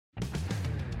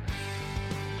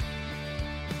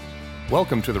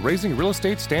Welcome to the Raising Real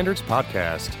Estate Standards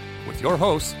Podcast with your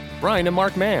hosts, Brian and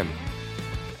Mark Mann.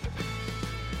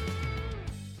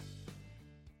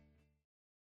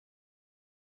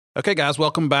 Okay, guys,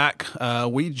 welcome back.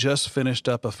 We just finished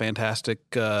up a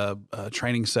fantastic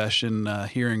training session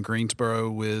here in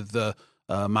Greensboro with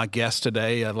my guests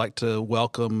today. I'd like to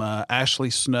welcome Ashley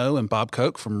Snow and Bob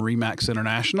Koch from RE/MAX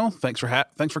International. Thanks for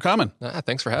coming.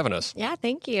 Thanks for having us. Yeah,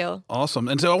 thank you. Awesome.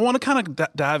 And so I want to kind of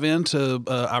dive into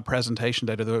our presentation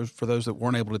today for those that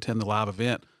weren't able to attend the live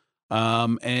event.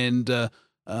 The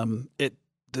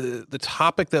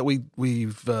topic that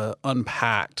we've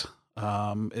unpacked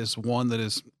is one that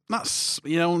is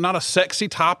not a sexy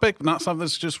topic, not something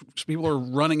that's just people are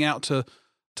running out to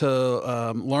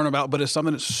learn about, but it's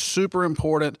something that's super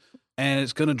important, and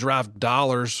it's going to drive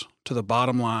dollars to the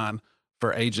bottom line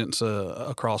for agents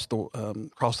across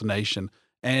the nation.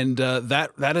 And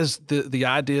that is the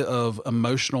idea of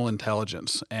emotional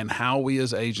intelligence and how we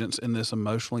as agents in this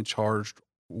emotionally charged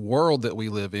world that we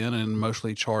live in, and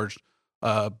emotionally charged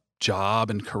job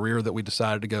and career that we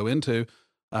decided to go into,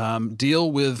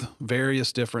 deal with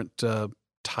various different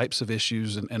types of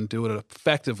issues and do it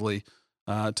effectively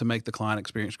to make the client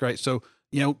experience great. So,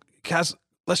 guys,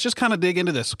 let's just kind of dig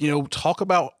into this. Talk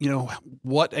about,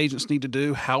 what agents need to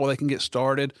do, how they can get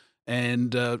started,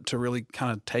 and to really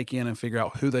kind of take in and figure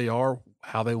out who they are,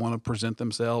 how they want to present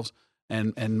themselves,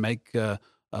 and make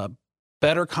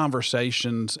better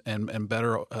conversations and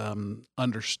better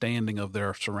understanding of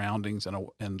their surroundings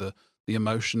and the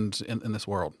emotions in this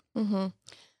world. Mm-hmm.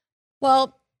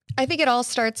 Well, I think it all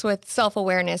starts with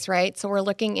self-awareness, right? So we're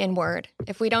looking inward.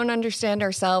 If we don't understand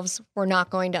ourselves, we're not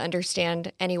going to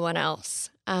understand anyone else.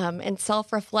 And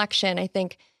self-reflection, I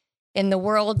think in the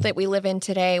world that we live in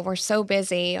today, we're so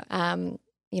busy.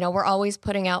 We're always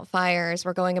putting out fires.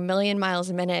 We're going 1,000,000 miles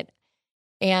a minute.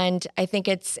 And I think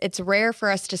it's rare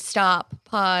for us to stop,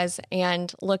 pause,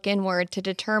 and look inward to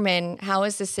determine, how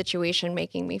is this situation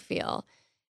making me feel?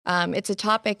 It's a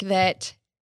topic that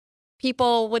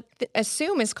people would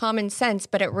assume is common sense,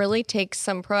 but it really takes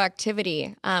some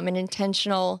proactivity and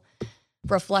intentional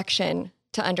reflection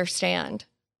to understand.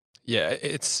 Yeah,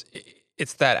 it's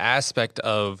that aspect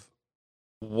of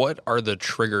what are the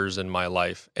triggers in my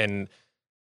life. And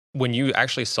when you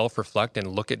actually self-reflect and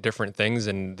look at different things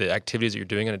and the activities that you're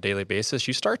doing on a daily basis,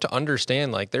 you start to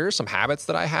understand, like, there are some habits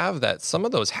that I have that some of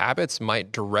those habits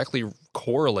might directly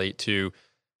correlate to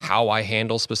how I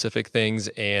handle specific things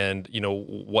and,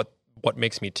 what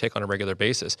makes me tick on a regular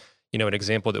basis. An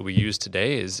example that we use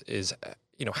today is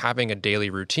having a daily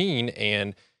routine.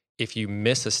 And if you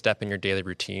miss a step in your daily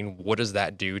routine, what does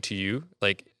that do to you?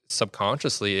 Like,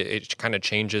 subconsciously, it kind of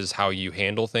changes how you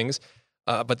handle things.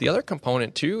 But the other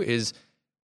component too is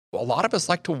a lot of us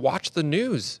like to watch the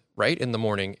news, right, in the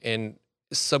morning. And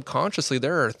subconsciously,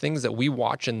 there are things that we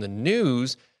watch in the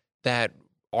news that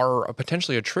are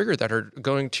potentially a trigger that are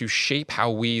going to shape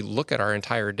how we look at our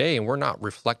entire day. And we're not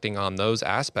reflecting on those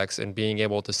aspects and being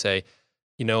able to say,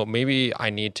 maybe I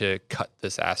need to cut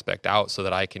this aspect out so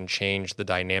that I can change the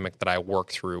dynamic that I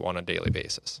work through on a daily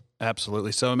basis.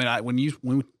 Absolutely. So, when you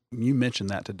mentioned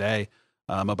that today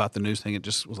about the news thing, it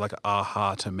just was like an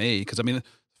aha to me. Because, the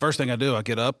first thing I do, I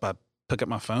get up, I pick up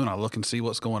my phone, I look and see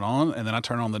what's going on, and then I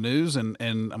turn on the news and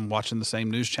I'm watching the same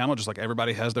news channel, just like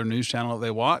everybody has their news channel that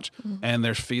they watch, and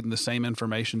they're feeding the same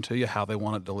information to you, how they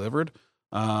want it delivered.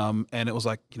 And it was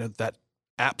like, that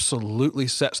absolutely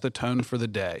sets the tone for the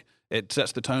day. It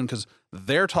sets the tone because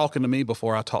they're talking to me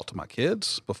before I talk to my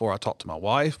kids, before I talk to my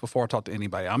wife, before I talk to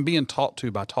anybody. I'm being talked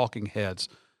to by talking heads.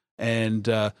 And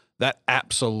that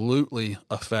absolutely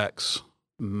affects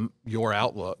your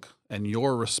outlook and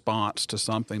your response to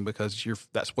something, because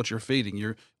that's what you're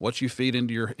feeding. What you feed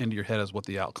into your head is what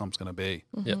the outcome's going to be.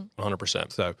 Yeah,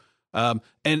 100%. So,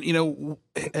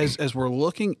 as we're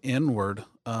looking inward,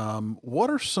 what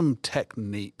are some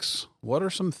techniques? What are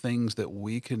some things that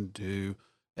we can do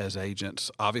as agents?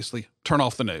 Obviously, turn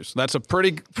off the news. That's a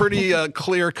pretty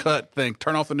clear cut thing.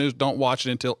 Turn off the news. Don't watch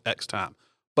it until X time.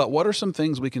 But what are some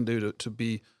things we can do to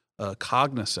be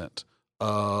cognizant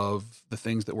of the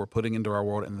things that we're putting into our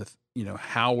world, and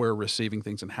how we're receiving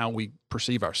things and how we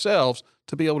perceive ourselves,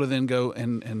 to be able to then go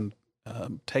and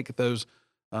take those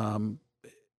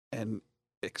and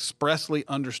expressly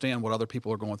understand what other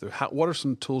people are going through? What are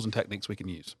some tools and techniques we can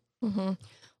use? Mm-hmm.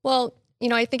 Well,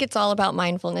 I think it's all about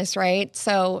mindfulness, right?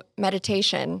 So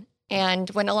meditation. And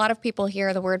when a lot of people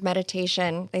hear the word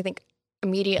meditation, they think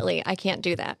immediately, I can't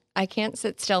do that. I can't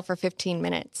sit still for 15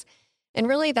 minutes. And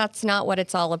really, that's not what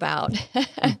it's all about.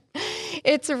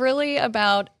 It's really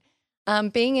about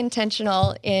being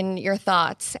intentional in your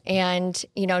thoughts and,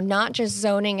 not just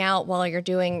zoning out while you're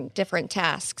doing different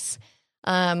tasks.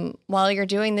 While you're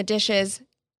doing the dishes,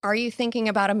 are you thinking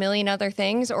about a million other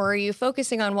things, or are you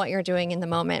focusing on what you're doing in the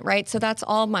moment, right? So that's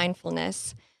all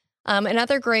mindfulness.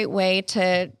 Another great way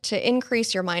to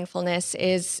increase your mindfulness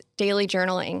is daily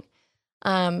journaling.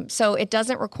 So it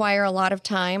doesn't require a lot of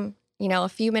time, a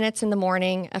few minutes in the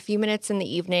morning, a few minutes in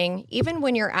the evening, even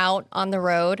when you're out on the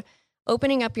road,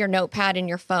 opening up your notepad in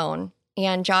your phone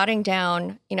and jotting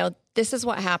down, this is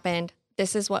what happened.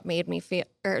 This is what made me feel,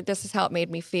 or this is how it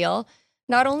made me feel.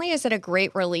 Not only is it a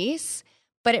great release,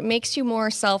 but it makes you more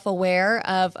self-aware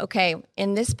of, okay,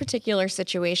 in this particular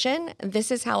situation, this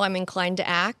is how I'm inclined to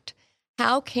act.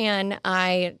 How can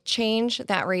I change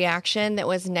that reaction that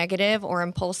was negative or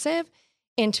impulsive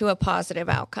into a positive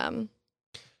outcome?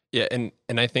 Yeah, and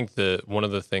I think one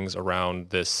of the things around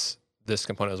this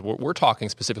component is we're talking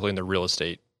specifically in the real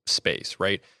estate space,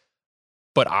 right?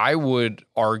 But I would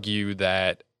argue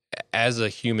that as a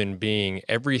human being,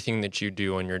 everything that you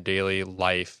do in your daily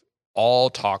life all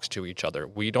talks to each other.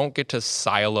 We don't get to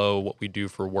silo what we do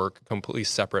for work completely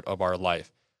separate of our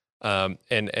life. And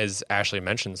as Ashley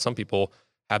mentioned, some people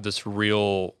have this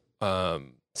real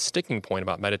sticking point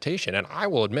about meditation. And I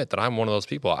will admit that I'm one of those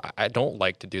people. I don't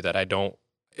like to do that.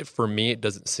 For me, it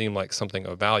doesn't seem like something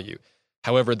of value.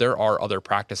 However, there are other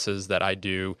practices that I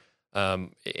do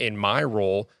in my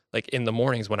role. Like in the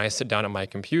mornings when I sit down at my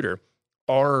computer,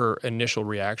 our initial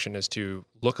reaction is to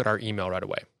look at our email right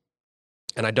away.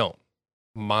 And I don't.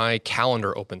 My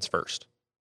calendar opens first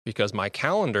because my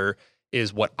calendar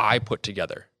is what I put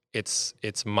together. It's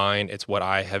mine. It's what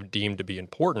I have deemed to be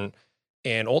important.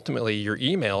 And ultimately, your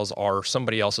emails are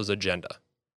somebody else's agenda,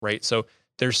 right? So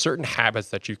there's certain habits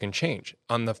that you can change.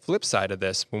 On the flip side of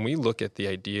this, when we look at the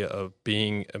idea of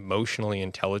being emotionally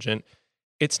intelligent,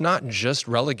 it's not just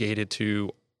relegated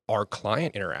to our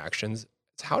client interactions.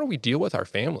 It's how do we deal with our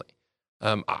family?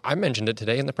 I mentioned it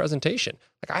today in the presentation.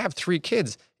 Like I have 3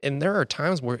 kids, and there are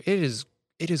times where it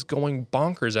is going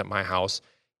bonkers at my house,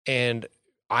 and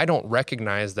I don't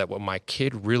recognize that what my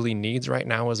kid really needs right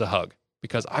now is a hug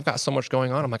because I've got so much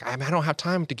going on. I'm like, I don't have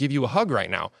time to give you a hug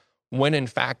right now. When in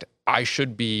fact, I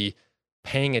should be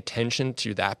paying attention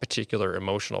to that particular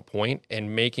emotional point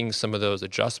and making some of those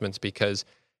adjustments because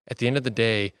at the end of the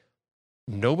day,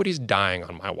 nobody's dying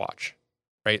on my watch.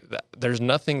 Right? There's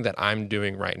nothing that I'm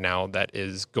doing right now that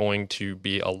is going to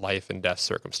be a life and death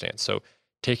circumstance. So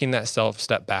taking that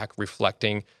step back,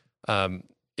 reflecting on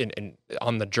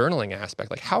the journaling aspect,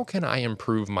 like how can I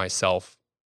improve myself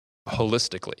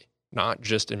holistically, not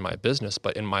just in my business,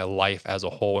 but in my life as a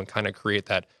whole and kind of create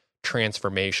that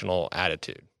transformational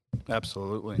attitude.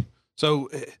 Absolutely.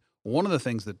 So one of the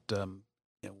things that,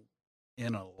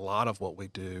 in a lot of what we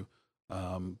do,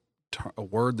 a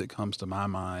word that comes to my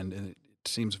mind, and it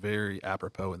seems very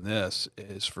apropos in this,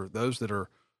 is for those that are,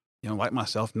 like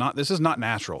myself, this is not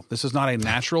natural. This is not a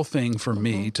natural thing for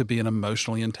me to be an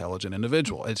emotionally intelligent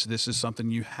individual. This is something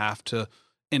you have to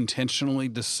intentionally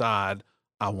decide,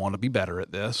 I want to be better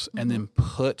at this, and then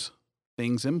put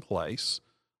things in place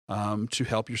to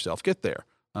help yourself get there.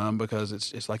 Because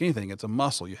it's like anything, it's a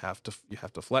muscle. You have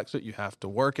to flex it, you have to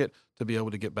work it to be able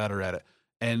to get better at it.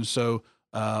 And so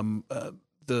some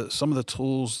of the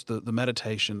tools, the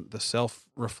meditation, the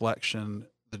self-reflection,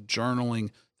 the journaling,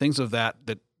 things of that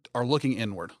are looking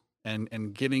inward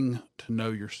and getting to know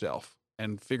yourself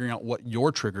and figuring out what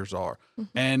your triggers are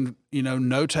and,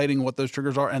 notating what those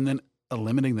triggers are and then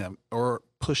eliminating them or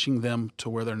pushing them to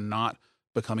where they're not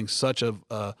becoming such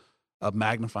a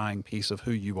magnifying piece of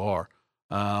who you are.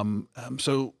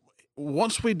 So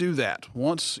once we do that,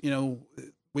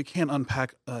 we can't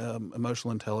unpack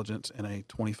emotional intelligence in a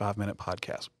 25-minute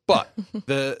podcast, but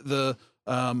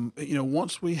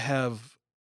once we have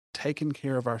taken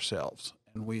care of ourselves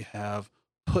and we have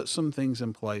put some things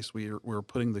in place, we're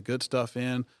putting the good stuff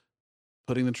in,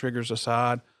 putting the triggers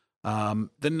aside.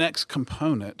 The next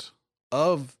component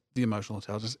of the emotional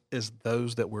intelligence is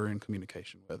those that we're in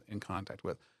communication with, in contact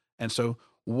with. And so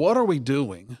what are we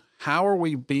doing? How are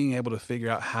we being able to figure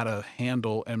out how to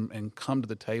handle and come to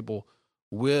the table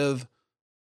with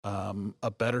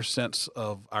a better sense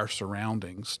of our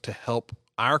surroundings to help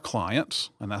our clients,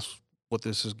 and that's what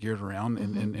this is geared around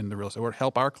in the real estate world,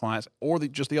 help our clients or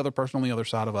just the other person on the other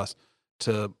side of us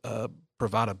to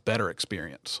provide a better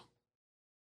experience?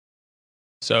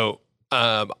 So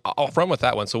I'll run with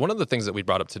that one. So one of the things that we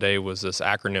brought up today was this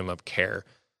acronym of CARE,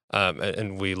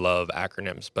 and we love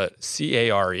acronyms, but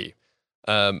CARE.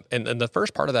 And the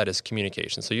first part of that is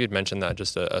communication. So you had mentioned that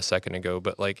just a second ago,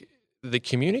 but like the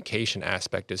communication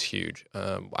aspect is huge.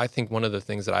 I think one of the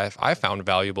things that I found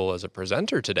valuable as a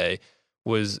presenter today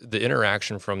was the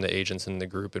interaction from the agents in the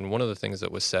group. And one of the things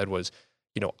that was said was,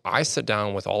 I sit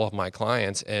down with all of my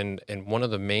clients, and one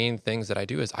of the main things that I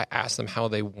do is I ask them how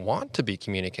they want to be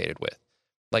communicated with.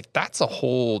 Like, that's a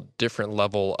whole different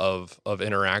level of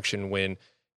interaction when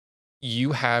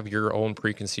you have your own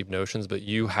preconceived notions, but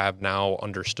you have now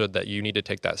understood that you need to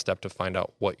take that step to find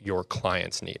out what your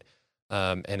clients need.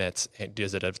 And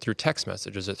is it through text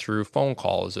message? Is it through phone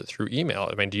call? Is it through email?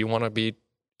 I mean, do you want to be,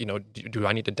 do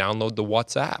I need to download the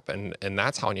WhatsApp? And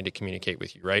that's how I need to communicate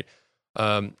with you, right?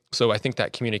 So I think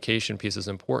that communication piece is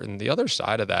important. The other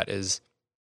side of that is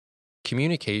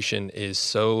communication is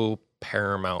so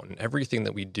paramount in everything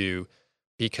that we do,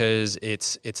 because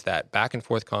it's that back and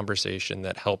forth conversation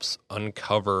that helps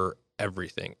uncover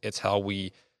everything. It's how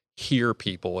we hear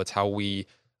people. It's how we,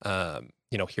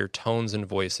 hear tones and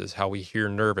voices, how we hear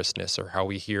nervousness, or how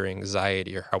we hear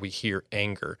anxiety, or how we hear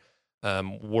anger.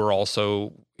 We're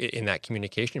also in that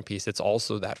communication piece. It's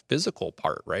also that physical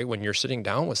part, right? When you're sitting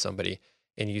down with somebody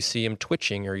and you see them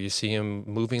twitching, or you see them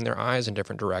moving their eyes in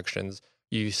different directions,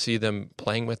 you see them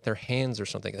playing with their hands or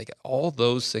something, like all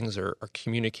those things are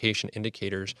communication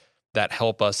indicators that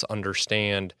help us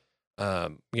understand,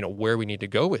 where we need to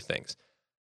go with things.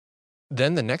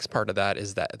 Then the next part of that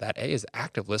is that A is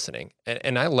active listening.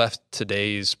 And I left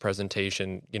today's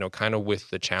presentation, kind of with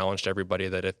the challenge to everybody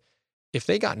that if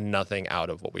they got nothing out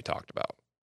of what we talked about,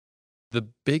 the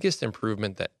biggest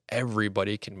improvement that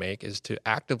everybody can make is to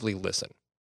actively listen.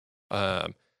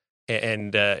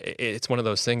 It's one of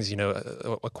those things,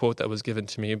 a quote that was given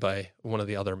to me by one of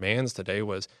the other mans today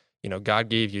was, God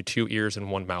gave you 2 ears and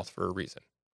 1 mouth for a reason,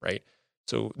 right?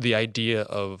 So the idea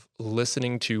of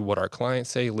listening to what our clients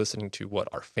say, listening to what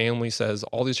our family says,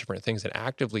 all these different things, and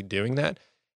actively doing that,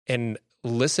 and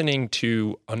listening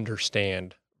to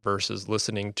understand versus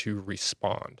listening to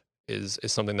respond is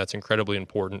something that's incredibly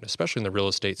important, especially in the real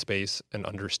estate space, and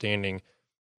understanding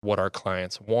what our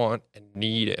clients want and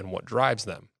need and what drives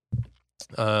them.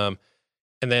 And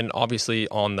then obviously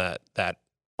on that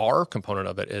R component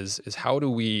of it is how do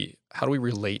we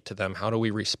relate to them? How do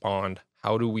we respond?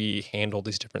 How do we handle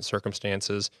these different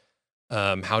circumstances?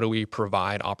 How do we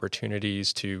provide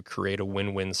opportunities to create a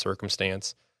win-win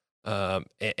circumstance?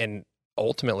 And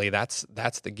ultimately that's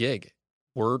the gig.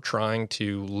 We're trying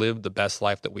to live the best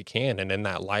life that we can. And in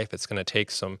that life, it's going to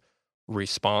take some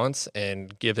response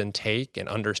and give and take and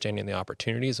understanding the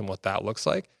opportunities and what that looks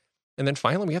like. And then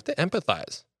finally, we have to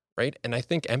empathize, right? And I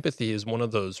think empathy is one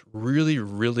of those really,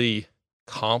 really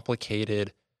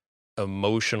complicated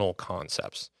emotional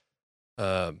concepts.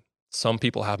 Some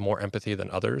people have more empathy than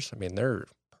others. I mean, there are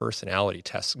personality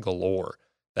tests galore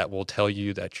that will tell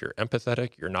you that you're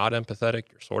empathetic, you're not empathetic,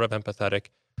 you're sort of empathetic.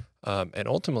 And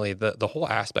ultimately, the whole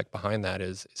aspect behind that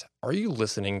is are you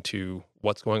listening to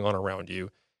what's going on around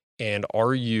you? And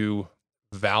are you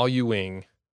valuing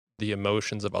the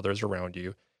emotions of others around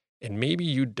you? And maybe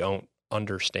you don't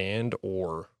understand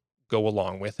or go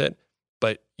along with it,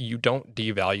 but you don't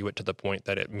devalue it to the point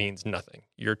that it means nothing.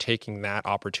 You're taking that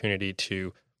opportunity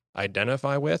to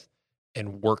identify with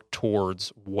and work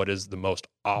towards what is the most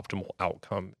optimal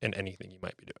outcome in anything you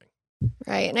might be doing.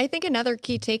 Right. And I think another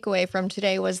key takeaway from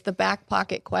today was the back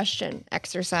pocket question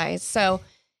exercise. So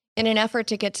in an effort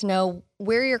to get to know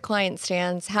where your client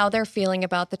stands, how they're feeling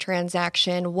about the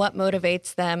transaction, what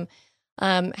motivates them,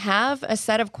 have a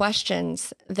set of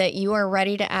questions that you are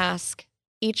ready to ask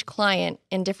each client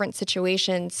in different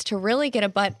situations to really get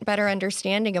a better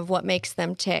understanding of what makes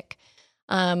them tick,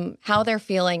 how they're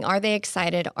feeling. Are they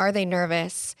excited? Are they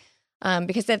nervous?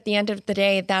 Because at the end of the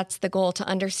day, that's the goal, to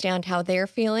understand how they're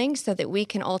feeling so that we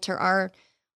can alter our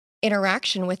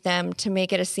interaction with them to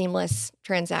make it a seamless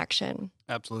transaction.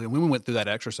 Absolutely. And when we went through that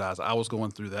exercise, I was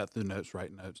going through that through notes,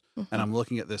 writing notes, and I'm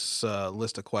looking at this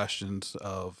list of questions,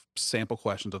 of sample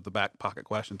questions of the back pocket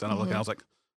questions. And I look and I was like,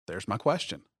 there's my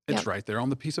question. It's right there on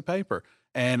the piece of paper.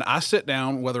 And I sit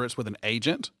down, whether it's with an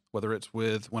agent, whether it's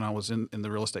with when I was in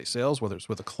the real estate sales, whether it's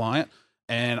with a client,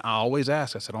 and I always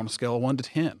ask, I said, on a scale of 1 to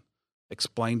 10,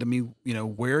 explain to me,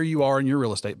 where you are in your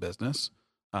real estate business.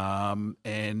 And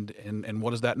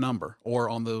what is that number? Or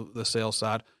on the sales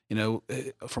side,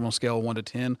 from a scale of 1 to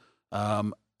 10,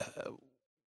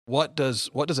 what does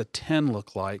a 10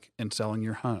 look like in selling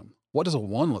your home? What does a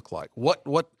 1 look like?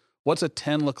 What's a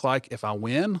 10 look like if I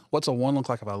win? What's a 1 look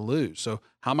like if I lose? So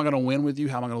how am I going to win with you?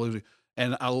 How am I going to lose with you?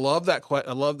 And I love that.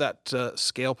 I love that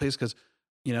scale piece because,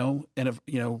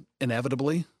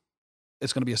 inevitably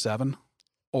it's going to be a 7.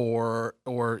 Or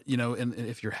and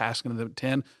if you're asking them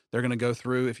 10, they're going to go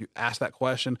through. If you ask that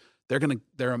question, they're going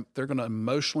to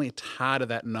emotionally tie to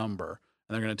that number,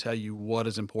 and they're going to tell you what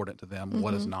is important to them,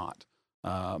 what is not.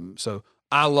 So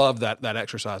I love that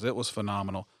exercise. It was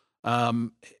phenomenal.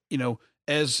 And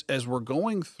as we're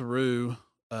going through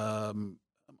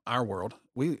our world,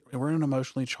 we're in an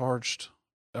emotionally charged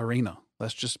arena.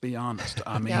 Let's just be honest.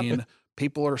 I mean,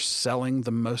 people are selling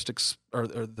the or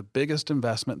the biggest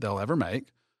investment they'll ever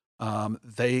make.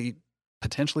 They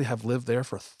potentially have lived there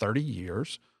for 30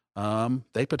 years.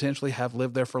 They potentially have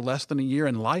lived there for less than a year,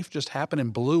 and life just happened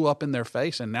and blew up in their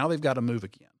face, and now they've got to move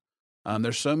again.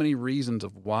 There's so many reasons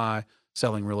of why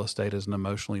selling real estate is an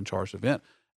emotionally charged event.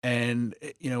 And,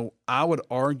 I would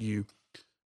argue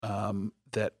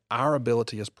that our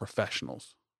ability as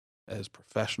professionals, as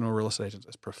professional real estate agents,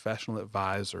 as professional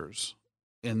advisors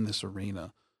in this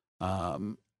arena,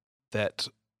 that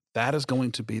is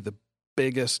going to be the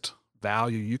biggest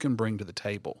value you can bring to the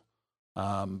table,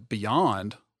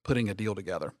 beyond putting a deal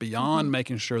together, beyond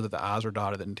making sure that the I's are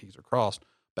dotted and T's are crossed,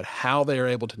 but how they are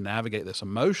able to navigate this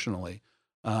emotionally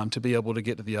to be able to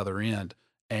get to the other end.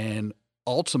 And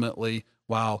ultimately,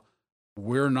 while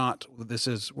we're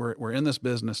in this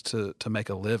business to make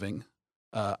a living,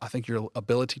 I think your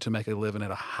ability to make a living at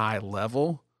a high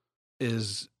level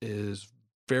is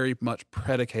very much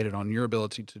predicated on your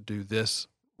ability to do this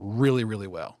really, really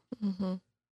well.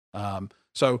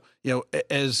 So,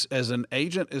 as an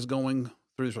agent is going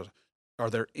through this, are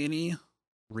there any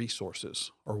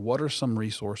resources, or what are some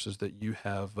resources that you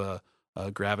have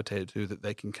gravitated to that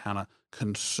they can kind of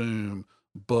consume,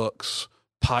 books,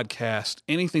 podcasts,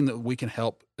 anything that we can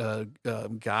help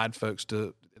guide folks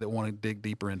that want to dig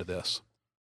deeper into this?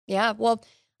 Yeah, well,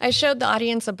 I showed the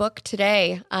audience a book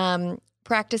today.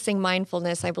 Practicing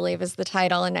Mindfulness, I believe, is the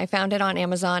title, and I found it on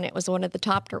Amazon. It was one of the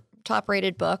top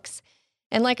rated books.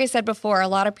 And like I said before, a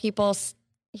lot of people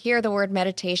hear the word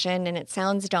meditation and it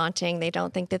sounds daunting. They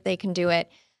don't think that they can do it.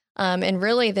 And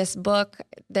really, this book,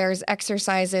 there's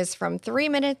exercises from 3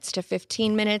 minutes to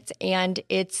 15 minutes, and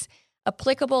it's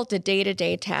applicable to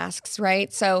day-to-day tasks,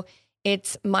 right? So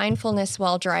it's mindfulness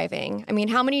while driving. I mean,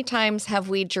 how many times have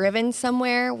we driven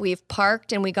somewhere, we've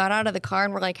parked, and we got out of the car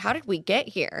and we're like, how did we get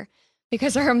here?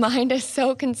 Because our mind is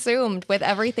so consumed with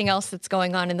everything else that's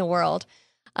going on in the world.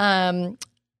 And,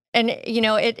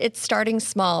 it's starting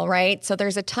small, right? So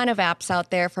there's a ton of apps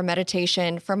out there for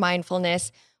meditation, for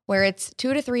mindfulness, where it's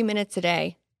 2 to 3 minutes a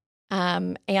day,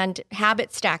 and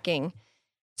habit stacking.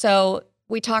 So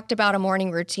we talked about a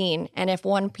morning routine, and if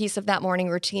one piece of that morning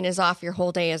routine is off, your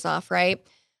whole day is off, right?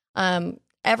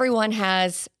 Everyone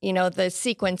has, the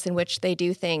sequence in which they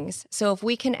do things. So if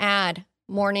we can add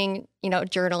morning,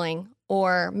 journaling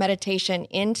or meditation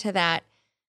into that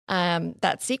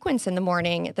sequence in the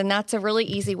morning, then that's a really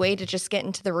easy way to just get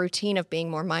into the routine of being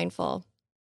more mindful.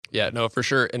 Yeah, no, for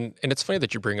sure. And it's funny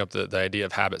that you bring up the idea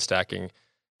of habit stacking,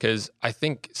 because I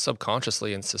think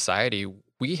subconsciously in society,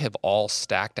 we have all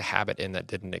stacked a habit in that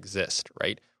didn't exist,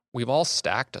 right? We've all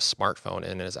stacked a smartphone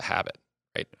in as a habit,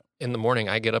 right? In the morning,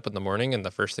 I get up in the morning, and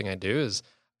the first thing I do is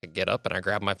I get up and I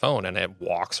grab my phone, and it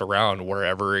walks around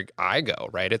wherever I go,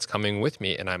 right? It's coming with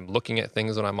me, and I'm looking at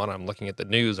things when I'm on. I'm looking at the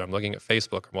news, or I'm looking at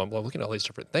Facebook, or I'm looking at all these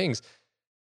different things.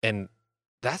 And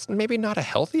that's maybe not a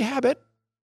healthy habit,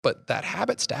 but that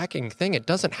habit stacking thing, it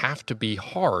doesn't have to be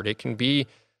hard. It can be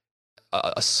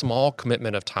a small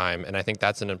commitment of time. And I think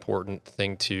that's an important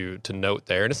thing to note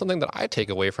there. And it's something that I take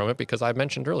away from it, because I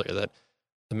mentioned earlier that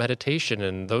the meditation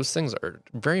and those things are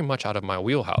very much out of my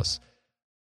wheelhouse.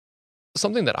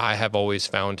 Something that I have always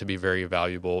found to be very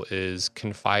valuable is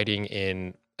confiding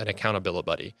in an accountability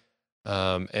buddy.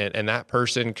 And that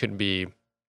person could be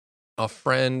a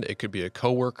friend, it could be a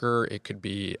coworker, it could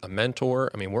be a mentor.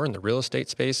 I mean, we're in the real estate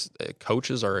space.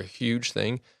 Coaches are a huge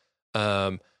thing.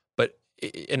 But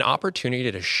an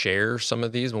opportunity to share some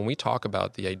of these, when we talk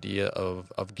about the idea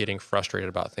of getting frustrated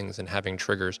about things and having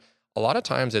triggers, a lot of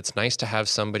times it's nice to have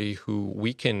somebody who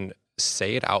we can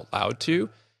say it out loud to.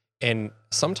 And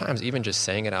sometimes even just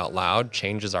saying it out loud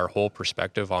changes our whole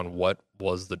perspective on what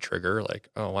was the trigger. Like,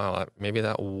 oh, wow, maybe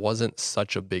that wasn't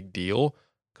such a big deal,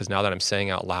 because now that I'm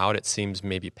saying out loud, it seems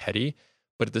maybe petty.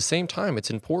 But at the same time, it's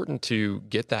important to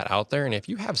get that out there. And if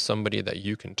you have somebody that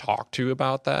you can talk to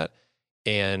about that,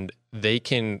 and they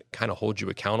can kind of hold you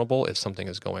accountable if something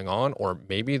is going on, or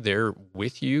maybe they're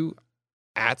with you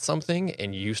at something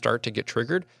and you start to get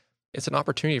triggered, it's an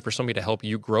opportunity for somebody to help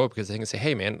you grow, because they can say,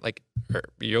 hey man, like, are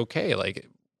you okay? Like,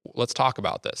 let's talk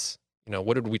about this.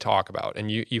 What did we talk about? And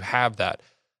you have that.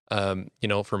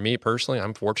 For me personally,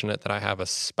 I'm fortunate that I have a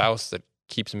spouse that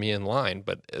keeps me in line,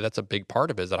 but that's a big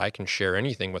part of it, is that I can share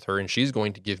anything with her, and she's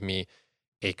going to give me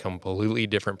a completely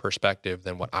different perspective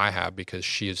than what I have, because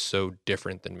she is so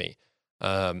different than me.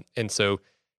 And so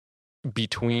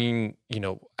between,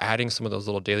 adding some of those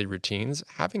little daily routines,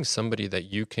 having somebody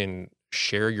that you can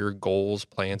share your goals,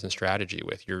 plans, and strategy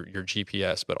with, your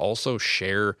GPS, but also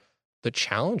share the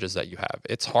challenges that you have.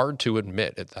 It's hard to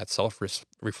admit that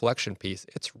self-reflection piece.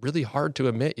 It's really hard to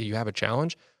admit you have a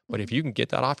challenge, but if you can get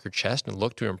that off your chest and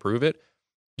look to improve it,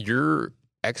 you're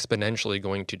exponentially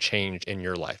going to change in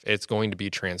your life. It's going to be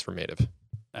transformative.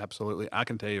 Absolutely. I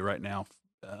can tell you right now,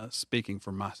 speaking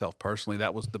for myself personally,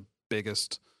 that was the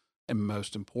biggest and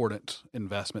most important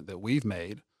investment that we've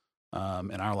made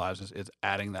in our lives is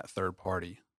adding that third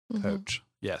party coach.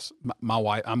 Yes. My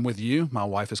wife, I'm with you. My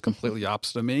wife is completely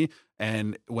opposite of me.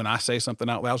 And when I say something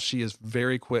out loud, she is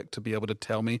very quick to be able to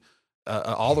tell me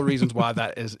all the reasons why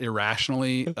that is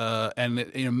irrationally,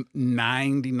 and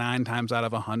 99 times out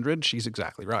of 100, she's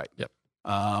exactly right. Yep.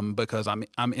 Because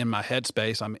I'm in my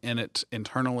headspace, I'm in it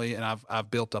internally, and I've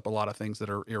built up a lot of things that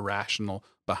are irrational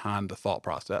behind the thought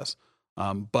process.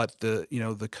 But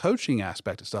the coaching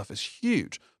aspect of stuff is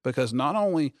huge because not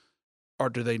only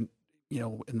do they,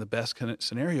 in the best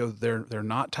scenario, they're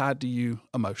not tied to you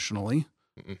emotionally.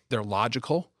 Mm-mm. They're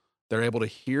logical. They're able to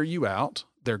hear you out.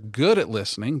 They're good at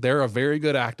listening. They're a very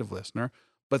good active listener,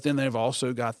 but then they've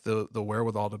also got the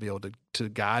wherewithal to be able to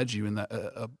guide you in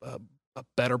a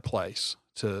better place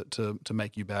to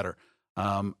make you better.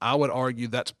 I would argue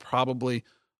that's probably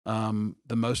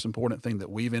the most important thing that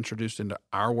we've introduced into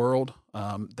our world.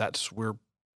 We're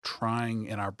trying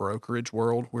in our brokerage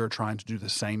world. We're trying to do the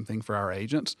same thing for our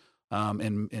agents.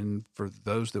 And for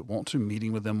those that want to,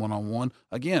 meeting with them one-on-one,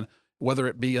 again, whether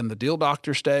it be in the deal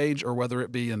doctor stage or whether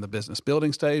it be in the business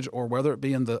building stage or whether it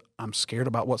be in the I'm scared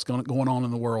about what's going on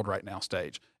in the world right now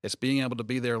stage. It's being able to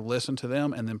be there, listen to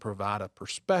them, and then provide a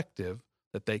perspective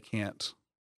that they can't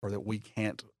or that we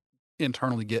can't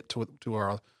internally get to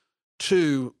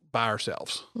by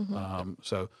ourselves. Mm-hmm.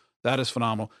 So that is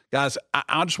phenomenal. Guys,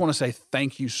 I just want to say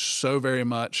thank you so very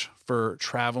much for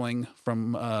traveling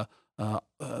from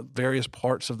various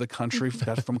parts of the country,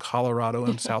 from Colorado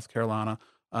and South Carolina,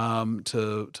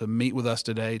 to meet with us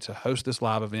today, to host this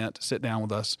live event, to sit down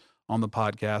with us on the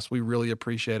podcast. We really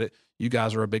appreciate it. You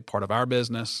guys are a big part of our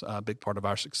business, a big part of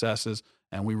our successes,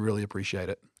 and we really appreciate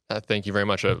it. Thank you very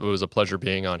much. It was a pleasure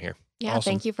being on here. Yeah,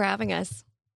 awesome. Thank you for having us.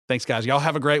 Thanks, guys. Y'all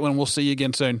have a great one. We'll see you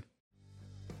again soon.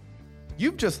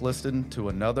 You've just listened to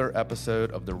another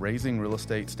episode of the Raising Real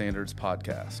Estate Standards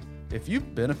podcast. If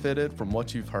you've benefited from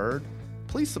what you've heard,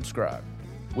 please subscribe.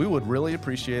 We would really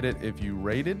appreciate it if you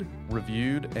rated,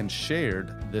 reviewed, and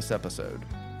shared this episode.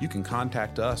 You can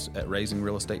contact us at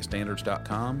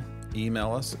raisingrealestatestandards.com,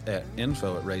 email us at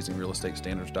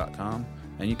info@raisingrealestatestandards.com,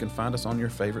 and you can find us on your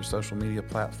favorite social media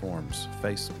platforms,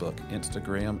 Facebook,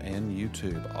 Instagram, and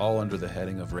YouTube, all under the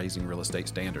heading of Raising Real Estate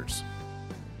Standards.